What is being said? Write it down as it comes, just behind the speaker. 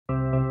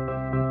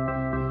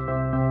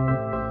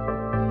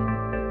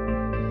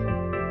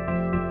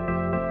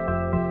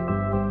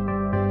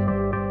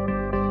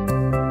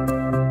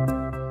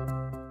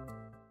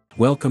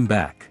Welcome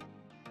back.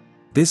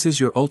 This is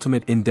your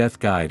ultimate in-depth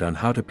guide on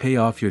how to pay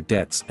off your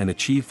debts and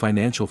achieve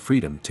financial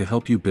freedom to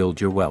help you build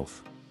your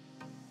wealth.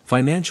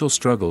 Financial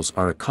struggles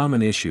are a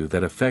common issue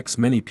that affects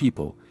many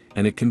people,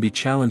 and it can be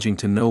challenging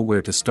to know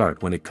where to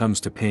start when it comes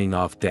to paying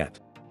off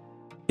debt.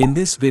 In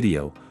this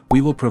video,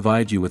 we will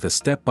provide you with a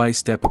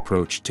step-by-step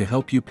approach to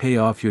help you pay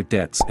off your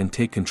debts and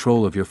take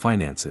control of your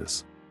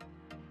finances.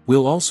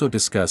 We'll also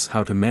discuss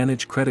how to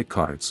manage credit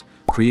cards,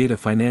 create a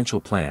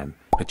financial plan,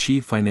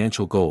 achieve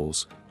financial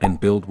goals, and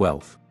build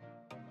wealth.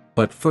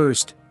 But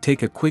first,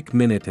 take a quick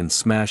minute and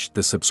smash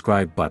the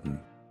subscribe button.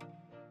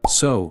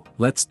 So,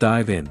 let's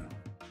dive in.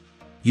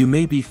 You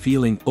may be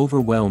feeling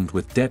overwhelmed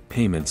with debt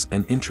payments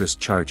and interest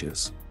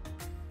charges.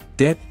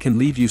 Debt can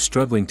leave you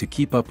struggling to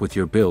keep up with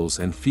your bills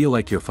and feel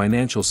like your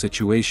financial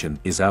situation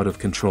is out of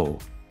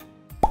control.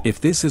 If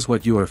this is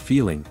what you are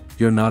feeling,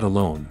 you're not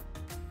alone.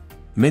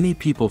 Many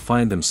people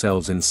find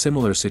themselves in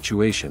similar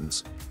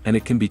situations, and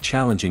it can be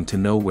challenging to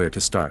know where to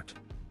start.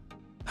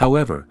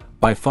 However,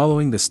 by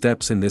following the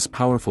steps in this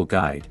powerful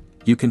guide,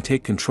 you can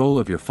take control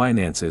of your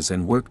finances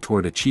and work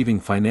toward achieving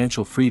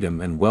financial freedom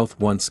and wealth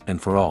once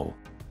and for all.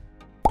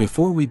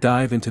 Before we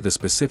dive into the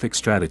specific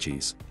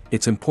strategies,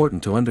 it's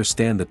important to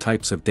understand the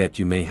types of debt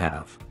you may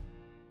have.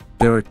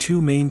 There are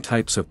two main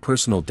types of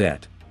personal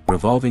debt: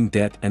 revolving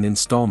debt and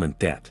installment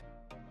debt.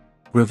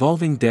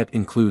 Revolving debt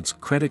includes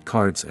credit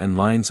cards and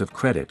lines of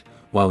credit,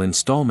 while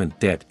installment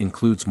debt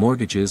includes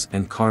mortgages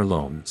and car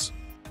loans.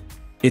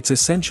 It's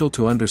essential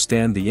to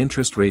understand the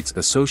interest rates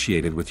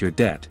associated with your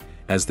debt,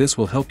 as this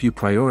will help you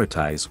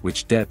prioritize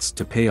which debts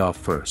to pay off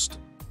first.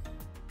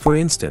 For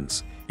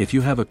instance, if you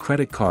have a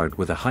credit card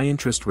with a high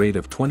interest rate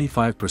of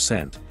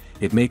 25%,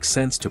 it makes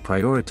sense to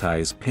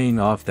prioritize paying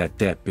off that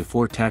debt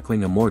before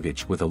tackling a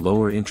mortgage with a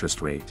lower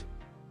interest rate.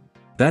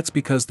 That's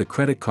because the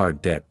credit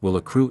card debt will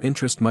accrue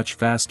interest much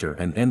faster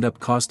and end up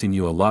costing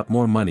you a lot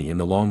more money in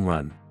the long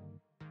run.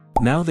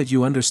 Now that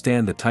you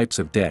understand the types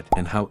of debt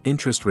and how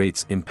interest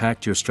rates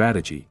impact your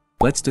strategy,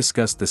 let's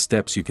discuss the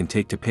steps you can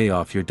take to pay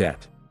off your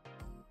debt.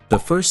 The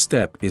first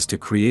step is to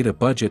create a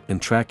budget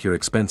and track your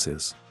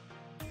expenses.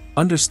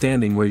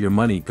 Understanding where your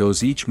money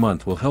goes each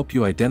month will help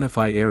you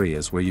identify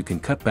areas where you can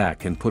cut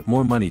back and put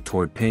more money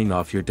toward paying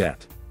off your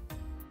debt.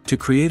 To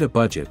create a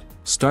budget,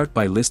 start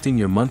by listing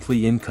your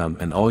monthly income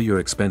and all your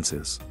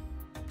expenses.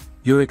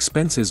 Your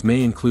expenses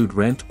may include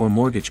rent or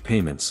mortgage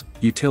payments,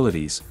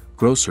 utilities,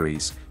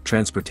 groceries,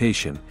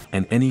 transportation,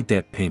 and any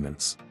debt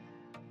payments.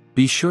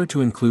 Be sure to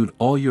include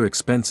all your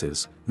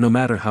expenses, no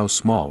matter how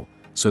small,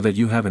 so that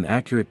you have an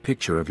accurate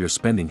picture of your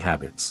spending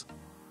habits.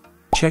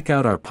 Check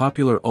out our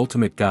popular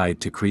Ultimate Guide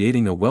to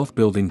Creating a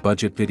Wealth-Building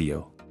Budget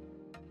video.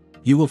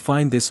 You will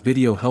find this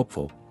video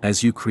helpful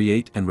as you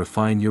create and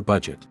refine your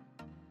budget.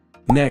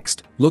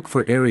 Next, look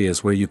for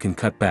areas where you can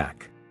cut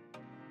back.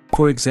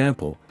 For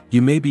example,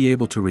 you may be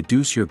able to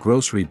reduce your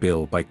grocery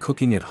bill by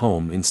cooking at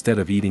home instead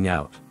of eating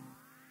out.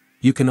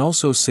 You can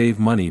also save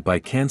money by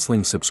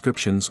canceling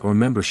subscriptions or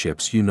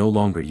memberships you no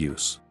longer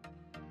use.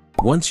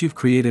 Once you've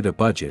created a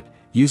budget,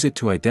 use it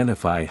to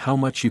identify how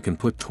much you can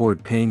put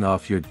toward paying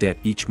off your debt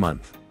each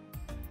month.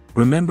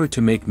 Remember to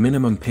make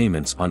minimum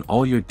payments on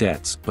all your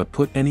debts, but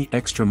put any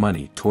extra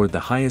money toward the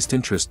highest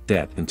interest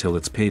debt until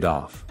it's paid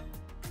off.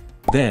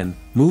 Then,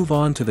 move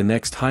on to the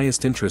next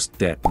highest interest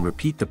debt and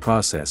repeat the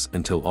process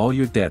until all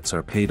your debts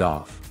are paid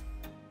off.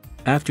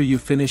 After you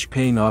finish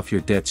paying off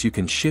your debts, you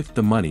can shift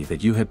the money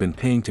that you have been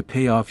paying to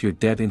pay off your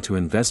debt into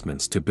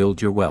investments to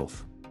build your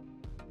wealth.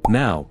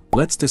 Now,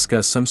 let's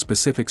discuss some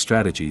specific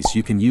strategies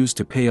you can use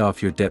to pay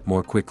off your debt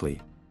more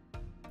quickly.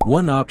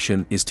 One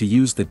option is to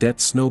use the debt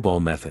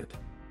snowball method.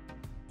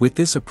 With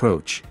this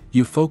approach,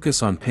 you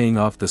focus on paying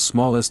off the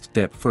smallest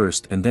debt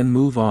first and then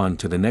move on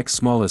to the next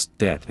smallest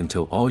debt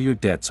until all your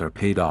debts are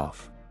paid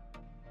off.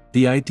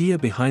 The idea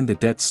behind the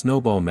debt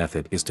snowball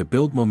method is to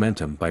build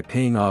momentum by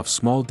paying off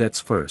small debts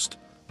first,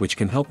 which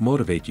can help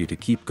motivate you to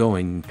keep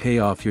going and pay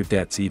off your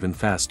debts even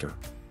faster.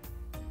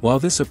 While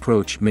this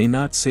approach may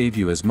not save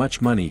you as much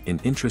money in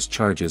interest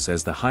charges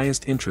as the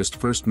highest interest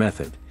first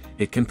method,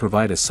 it can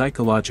provide a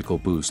psychological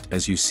boost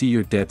as you see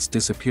your debts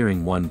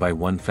disappearing one by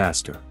one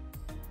faster.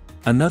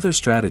 Another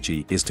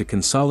strategy is to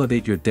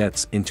consolidate your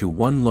debts into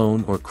one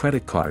loan or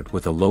credit card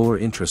with a lower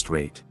interest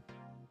rate.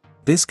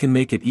 This can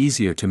make it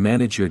easier to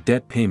manage your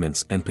debt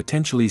payments and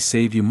potentially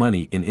save you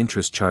money in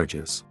interest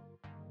charges.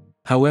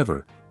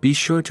 However, be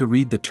sure to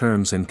read the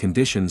terms and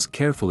conditions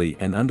carefully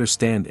and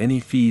understand any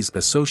fees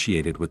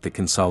associated with the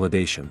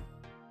consolidation.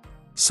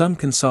 Some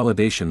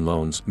consolidation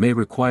loans may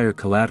require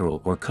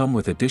collateral or come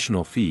with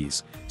additional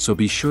fees, so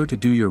be sure to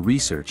do your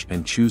research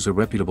and choose a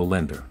reputable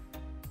lender.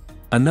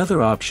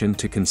 Another option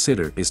to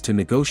consider is to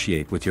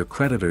negotiate with your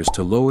creditors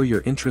to lower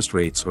your interest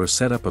rates or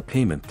set up a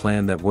payment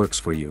plan that works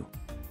for you.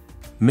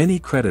 Many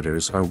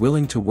creditors are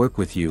willing to work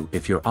with you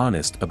if you're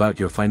honest about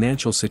your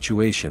financial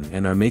situation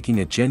and are making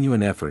a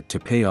genuine effort to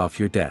pay off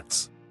your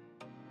debts.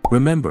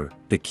 Remember,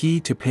 the key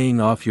to paying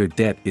off your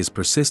debt is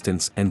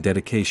persistence and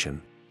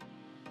dedication.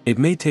 It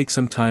may take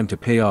some time to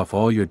pay off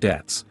all your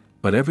debts,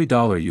 but every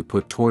dollar you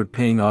put toward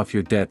paying off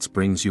your debts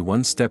brings you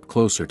one step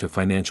closer to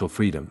financial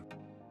freedom.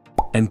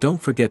 And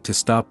don't forget to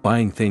stop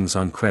buying things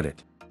on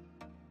credit.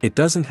 It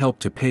doesn't help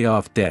to pay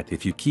off debt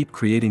if you keep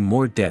creating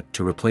more debt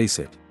to replace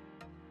it.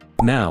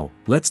 Now,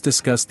 let's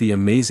discuss the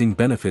amazing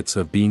benefits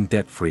of being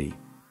debt-free.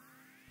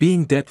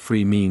 Being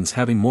debt-free means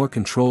having more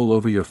control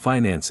over your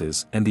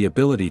finances and the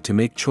ability to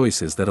make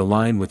choices that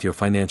align with your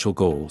financial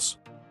goals.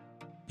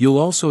 You'll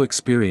also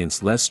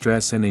experience less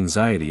stress and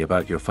anxiety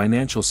about your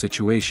financial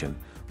situation,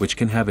 which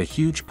can have a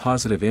huge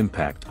positive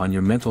impact on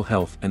your mental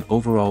health and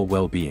overall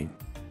well-being.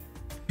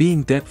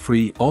 Being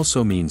debt-free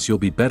also means you'll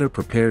be better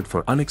prepared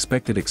for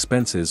unexpected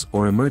expenses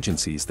or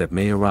emergencies that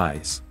may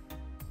arise.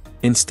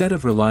 Instead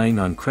of relying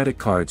on credit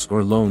cards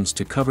or loans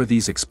to cover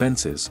these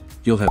expenses,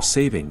 you'll have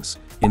savings,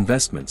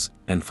 investments,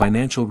 and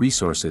financial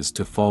resources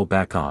to fall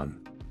back on.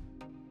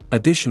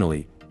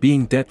 Additionally,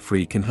 being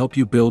debt-free can help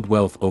you build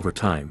wealth over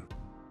time.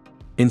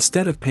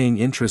 Instead of paying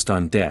interest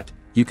on debt,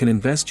 you can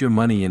invest your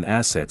money in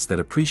assets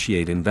that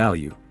appreciate in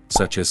value,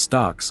 such as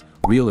stocks,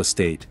 real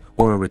estate,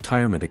 or a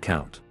retirement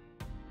account.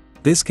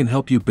 This can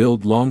help you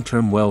build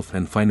long-term wealth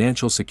and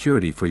financial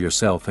security for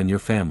yourself and your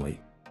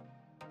family.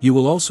 You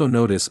will also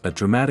notice a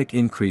dramatic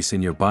increase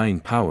in your buying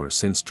power,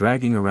 since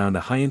dragging around a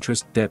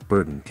high-interest debt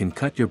burden can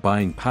cut your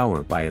buying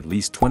power by at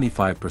least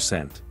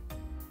 25%.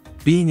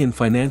 Being in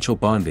financial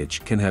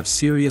bondage can have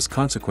serious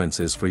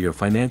consequences for your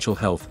financial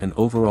health and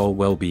overall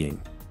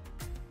well-being.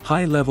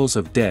 High levels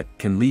of debt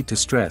can lead to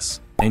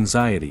stress,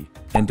 anxiety,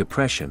 and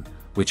depression,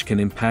 which can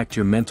impact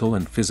your mental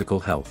and physical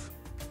health.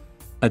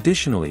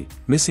 Additionally,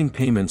 missing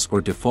payments or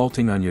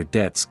defaulting on your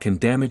debts can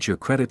damage your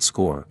credit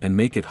score and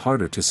make it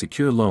harder to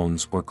secure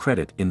loans or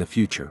credit in the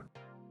future.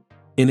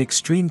 In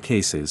extreme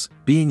cases,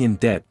 being in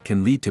debt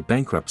can lead to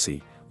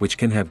bankruptcy, which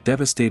can have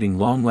devastating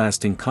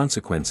long-lasting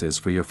consequences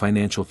for your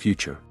financial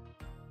future.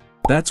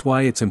 That's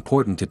why it's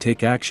important to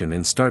take action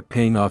and start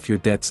paying off your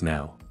debts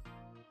now.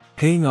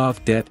 Paying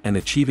off debt and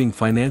achieving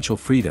financial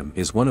freedom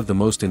is one of the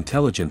most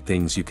intelligent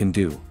things you can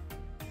do.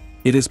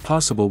 It is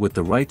possible with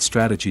the right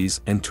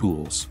strategies and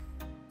tools.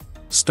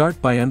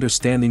 Start by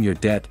understanding your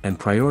debt and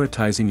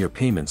prioritizing your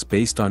payments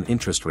based on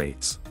interest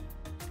rates.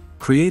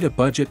 Create a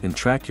budget and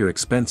track your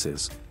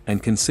expenses,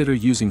 and consider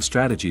using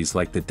strategies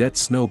like the debt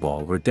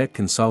snowball or debt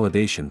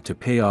consolidation to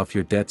pay off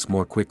your debts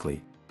more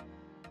quickly.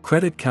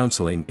 Credit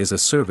counseling is a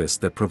service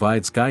that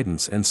provides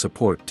guidance and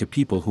support to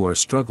people who are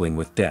struggling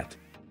with debt.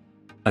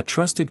 A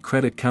trusted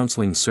credit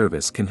counseling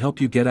service can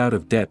help you get out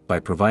of debt by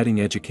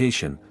providing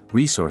education,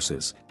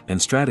 resources,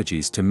 and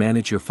strategies to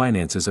manage your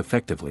finances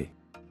effectively.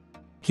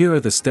 Here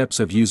are the steps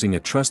of using a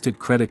trusted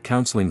credit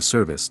counseling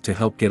service to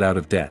help get out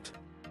of debt.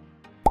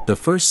 The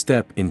first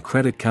step in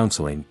credit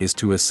counseling is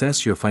to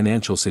assess your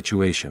financial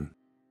situation.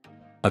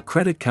 A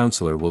credit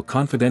counselor will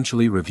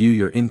confidentially review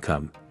your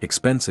income,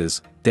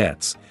 expenses,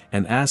 debts,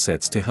 and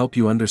assets to help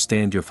you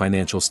understand your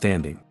financial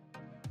standing.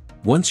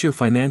 Once your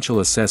financial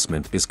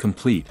assessment is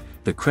complete,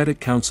 the credit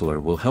counselor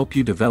will help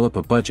you develop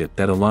a budget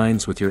that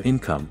aligns with your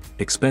income,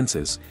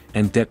 expenses,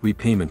 and debt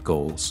repayment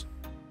goals.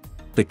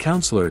 The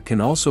counselor can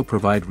also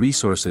provide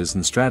resources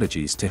and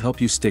strategies to help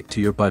you stick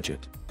to your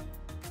budget.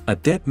 A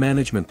debt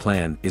management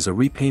plan is a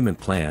repayment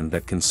plan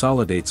that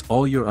consolidates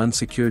all your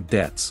unsecured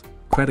debts,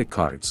 credit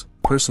cards,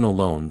 personal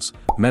loans,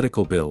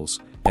 medical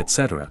bills,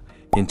 etc.,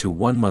 into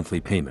one monthly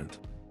payment.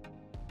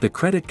 The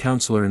credit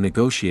counselor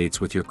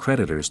negotiates with your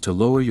creditors to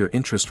lower your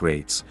interest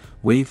rates,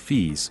 waive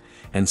fees,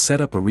 and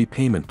set up a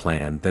repayment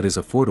plan that is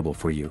affordable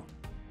for you.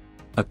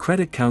 A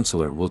credit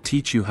counselor will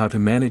teach you how to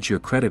manage your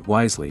credit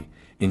wisely,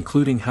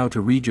 including how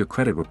to read your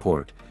credit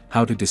report,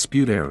 how to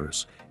dispute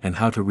errors, and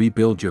how to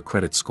rebuild your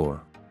credit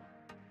score.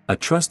 A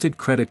trusted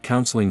credit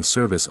counseling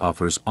service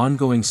offers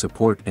ongoing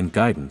support and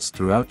guidance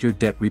throughout your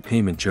debt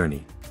repayment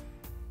journey.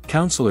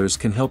 Counselors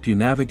can help you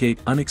navigate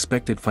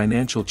unexpected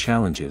financial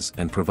challenges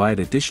and provide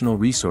additional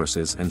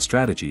resources and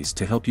strategies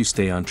to help you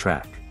stay on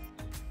track.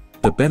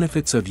 The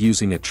benefits of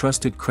using a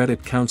trusted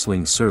credit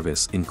counseling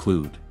service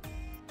include: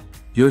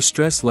 your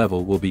stress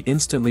level will be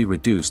instantly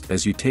reduced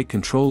as you take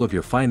control of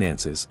your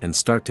finances and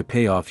start to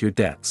pay off your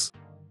debts.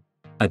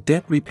 A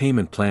debt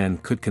repayment plan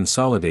could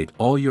consolidate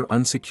all your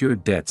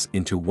unsecured debts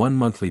into one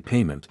monthly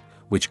payment,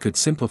 which could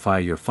simplify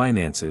your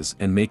finances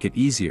and make it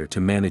easier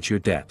to manage your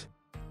debt.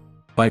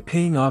 By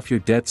paying off your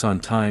debts on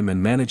time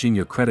and managing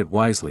your credit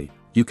wisely,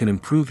 you can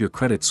improve your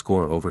credit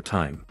score over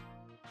time.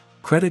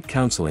 Credit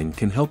counseling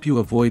can help you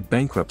avoid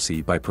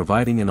bankruptcy by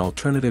providing an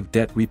alternative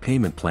debt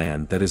repayment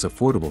plan that is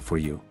affordable for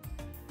you.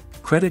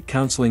 Credit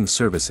counseling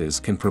services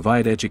can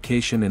provide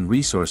education and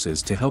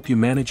resources to help you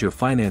manage your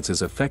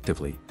finances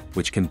effectively,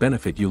 which can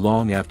benefit you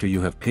long after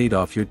you have paid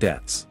off your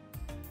debts.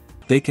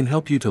 They can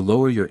help you to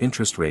lower your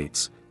interest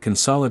rates,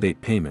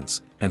 consolidate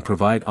payments, and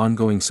provide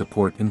ongoing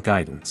support and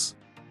guidance.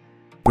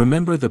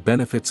 Remember the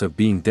benefits of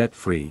being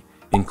debt-free,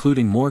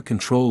 including more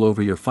control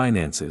over your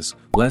finances,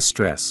 less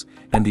stress,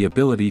 and the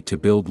ability to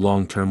build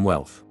long-term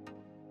wealth.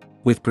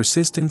 With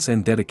persistence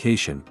and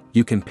dedication,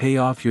 you can pay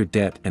off your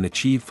debt and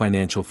achieve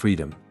financial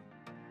freedom.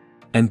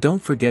 And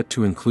don't forget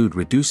to include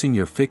reducing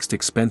your fixed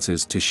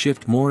expenses to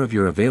shift more of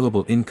your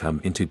available income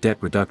into debt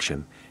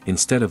reduction,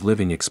 instead of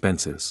living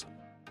expenses.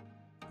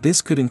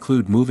 This could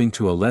include moving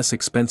to a less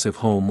expensive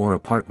home or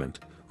apartment,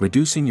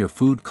 reducing your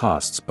food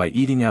costs by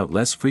eating out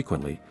less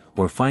frequently,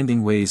 or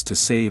finding ways to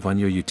save on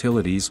your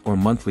utilities or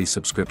monthly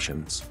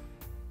subscriptions.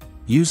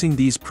 Using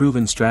these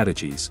proven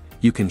strategies,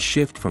 you can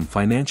shift from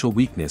financial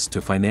weakness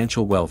to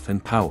financial wealth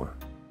and power.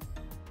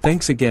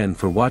 Thanks again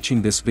for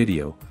watching this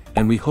video,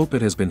 and we hope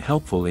it has been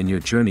helpful in your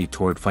journey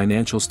toward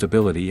financial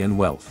stability and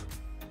wealth.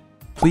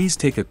 Please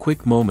take a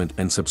quick moment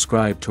and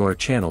subscribe to our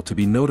channel to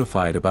be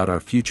notified about our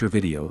future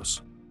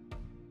videos.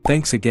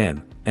 Thanks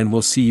again, and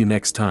we'll see you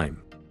next time.